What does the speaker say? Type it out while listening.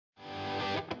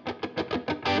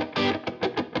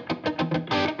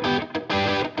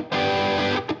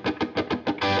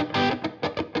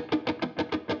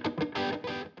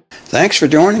Thanks for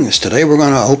joining us. Today we're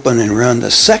going to open and run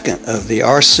the second of the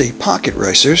RC Pocket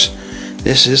Racers.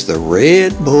 This is the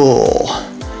Red Bull.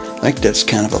 I think that's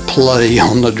kind of a play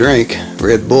on the drink,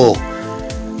 Red Bull.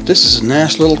 This is a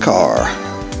nice little car.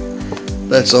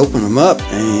 Let's open them up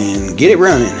and get it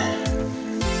running.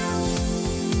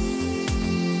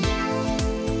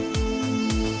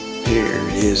 Here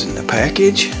it is in the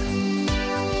package.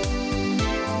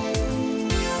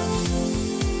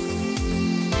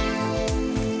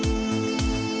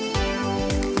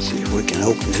 See if we can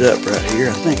open it up right here.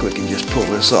 I think we can just pull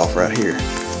this off right here.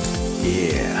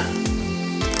 Yeah.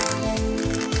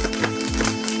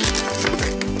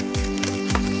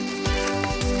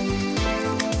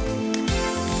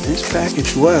 It's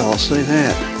packaged well, I'll say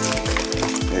that.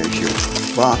 There's your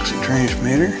box and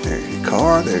transmitter. There's your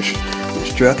car. There's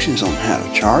instructions on how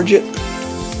to charge it.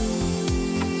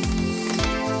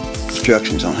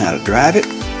 Instructions on how to drive it.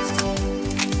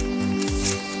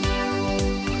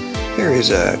 There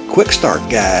is a quick start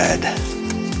guide.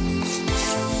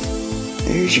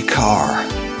 There's your car.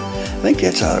 I think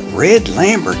that's a red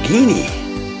Lamborghini.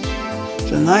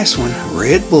 It's a nice one.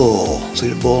 Red Bull. See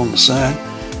the bull on the side?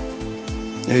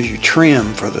 There's your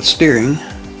trim for the steering.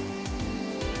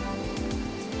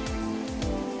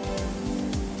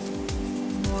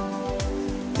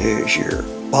 There's your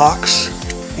box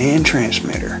and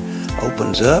transmitter.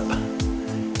 Opens up.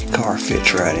 Your car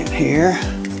fits right in here.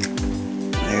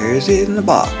 There's it in the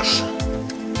box.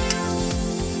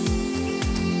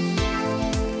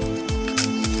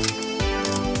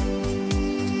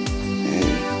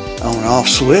 On and off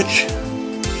switch.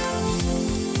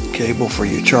 Cable for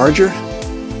your charger.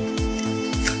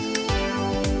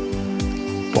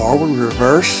 Forward,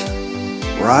 reverse,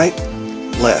 right,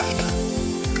 left.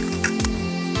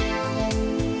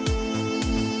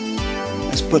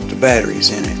 Let's put the batteries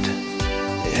in it.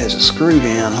 It has a screw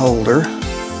down holder.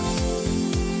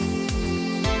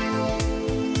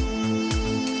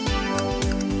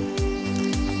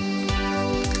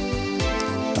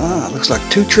 Looks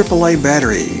like two AAA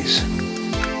batteries.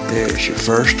 There's your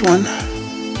first one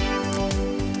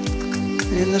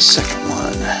and the second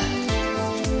one.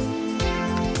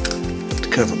 Put the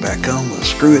cover back on. We'll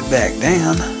screw it back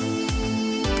down.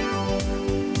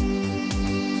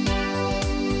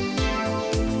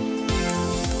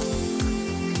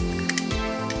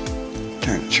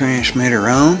 Turn the transmitter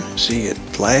on. See it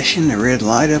flashing, the red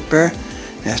light up there?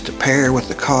 That's to pair with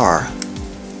the car.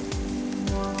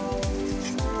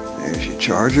 There's your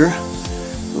charger.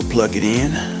 We'll plug it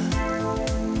in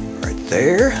right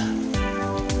there.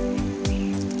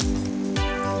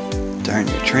 Turn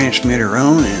your transmitter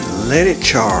on and let it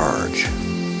charge.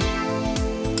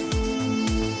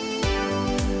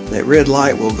 That red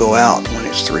light will go out when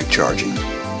it's through charging.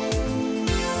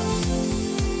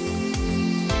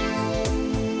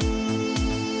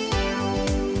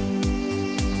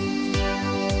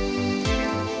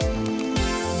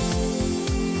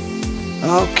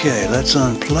 Okay, let's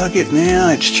unplug it now.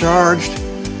 It's charged.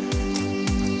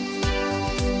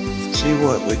 See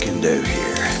what we can do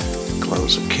here.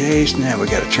 Close the case. Now we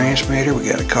got a transmitter, we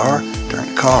got a car. Turn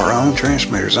the car on,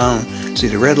 transmitter's on. See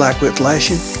the red light quit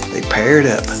flashing? They paired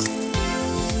up.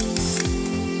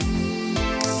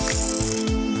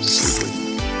 Let's see if we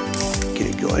can get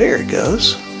it going. There it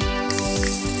goes.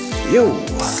 Yo,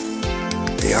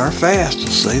 they are fast, I'll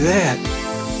say that.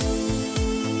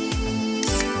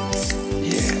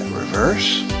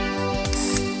 Reverse.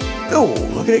 Oh,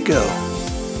 look at it go.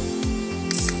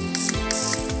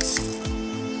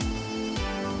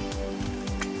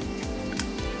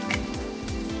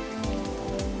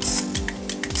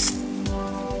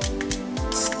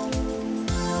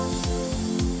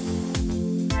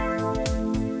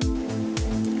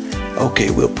 Okay,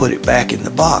 we'll put it back in the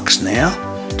box now.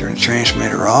 Turn the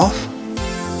transmitter off.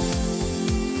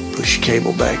 Push your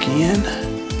cable back in.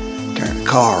 Turn the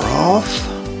car off.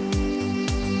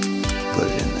 Put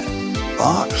it in that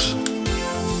box.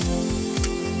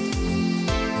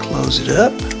 Close it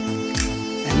up.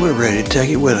 And we're ready to take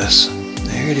it with us.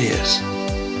 There it is.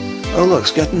 Oh look,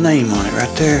 it's got the name on it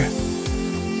right there.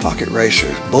 Pocket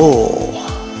Racers Bull.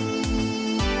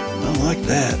 I like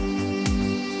that.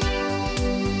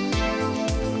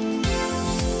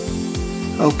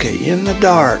 Okay, in the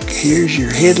dark, here's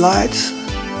your headlights.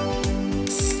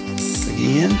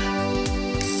 Again.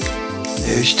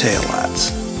 There's your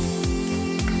taillights.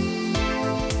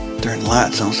 Turn the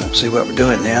lights on so I can see what we're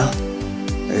doing now.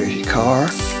 There's your car.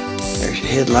 There's your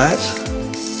headlights.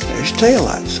 There's your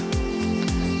taillights.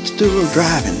 Let's do a little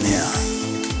driving now.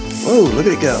 Whoa, look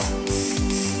at it go.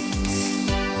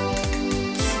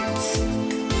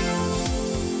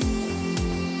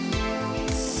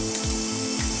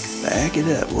 Back it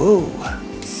up. Whoa.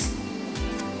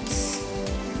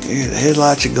 Here, the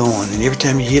headlights are going, and every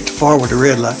time you hit the forward, the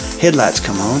red light, headlights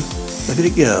come on. Look at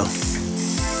it go.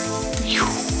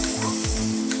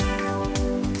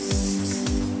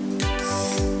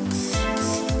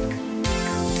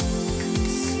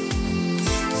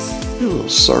 Little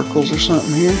circles or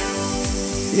something here.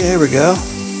 Yeah, there we go.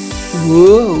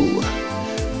 Whoa.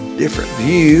 Different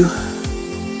view.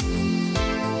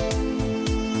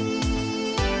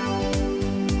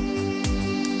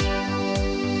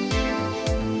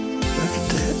 Look at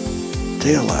that.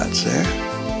 Tail lights there.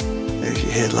 There's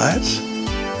your headlights.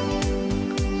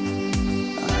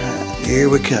 Alright, here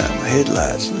we come.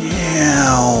 Headlights.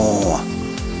 Now.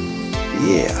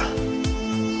 Yeah.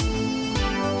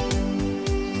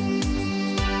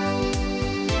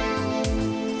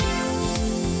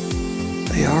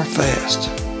 They are fast.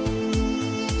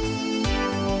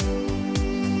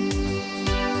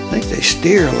 I think they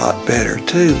steer a lot better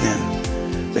too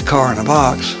than the car in a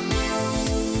box.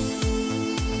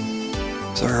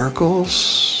 Circles.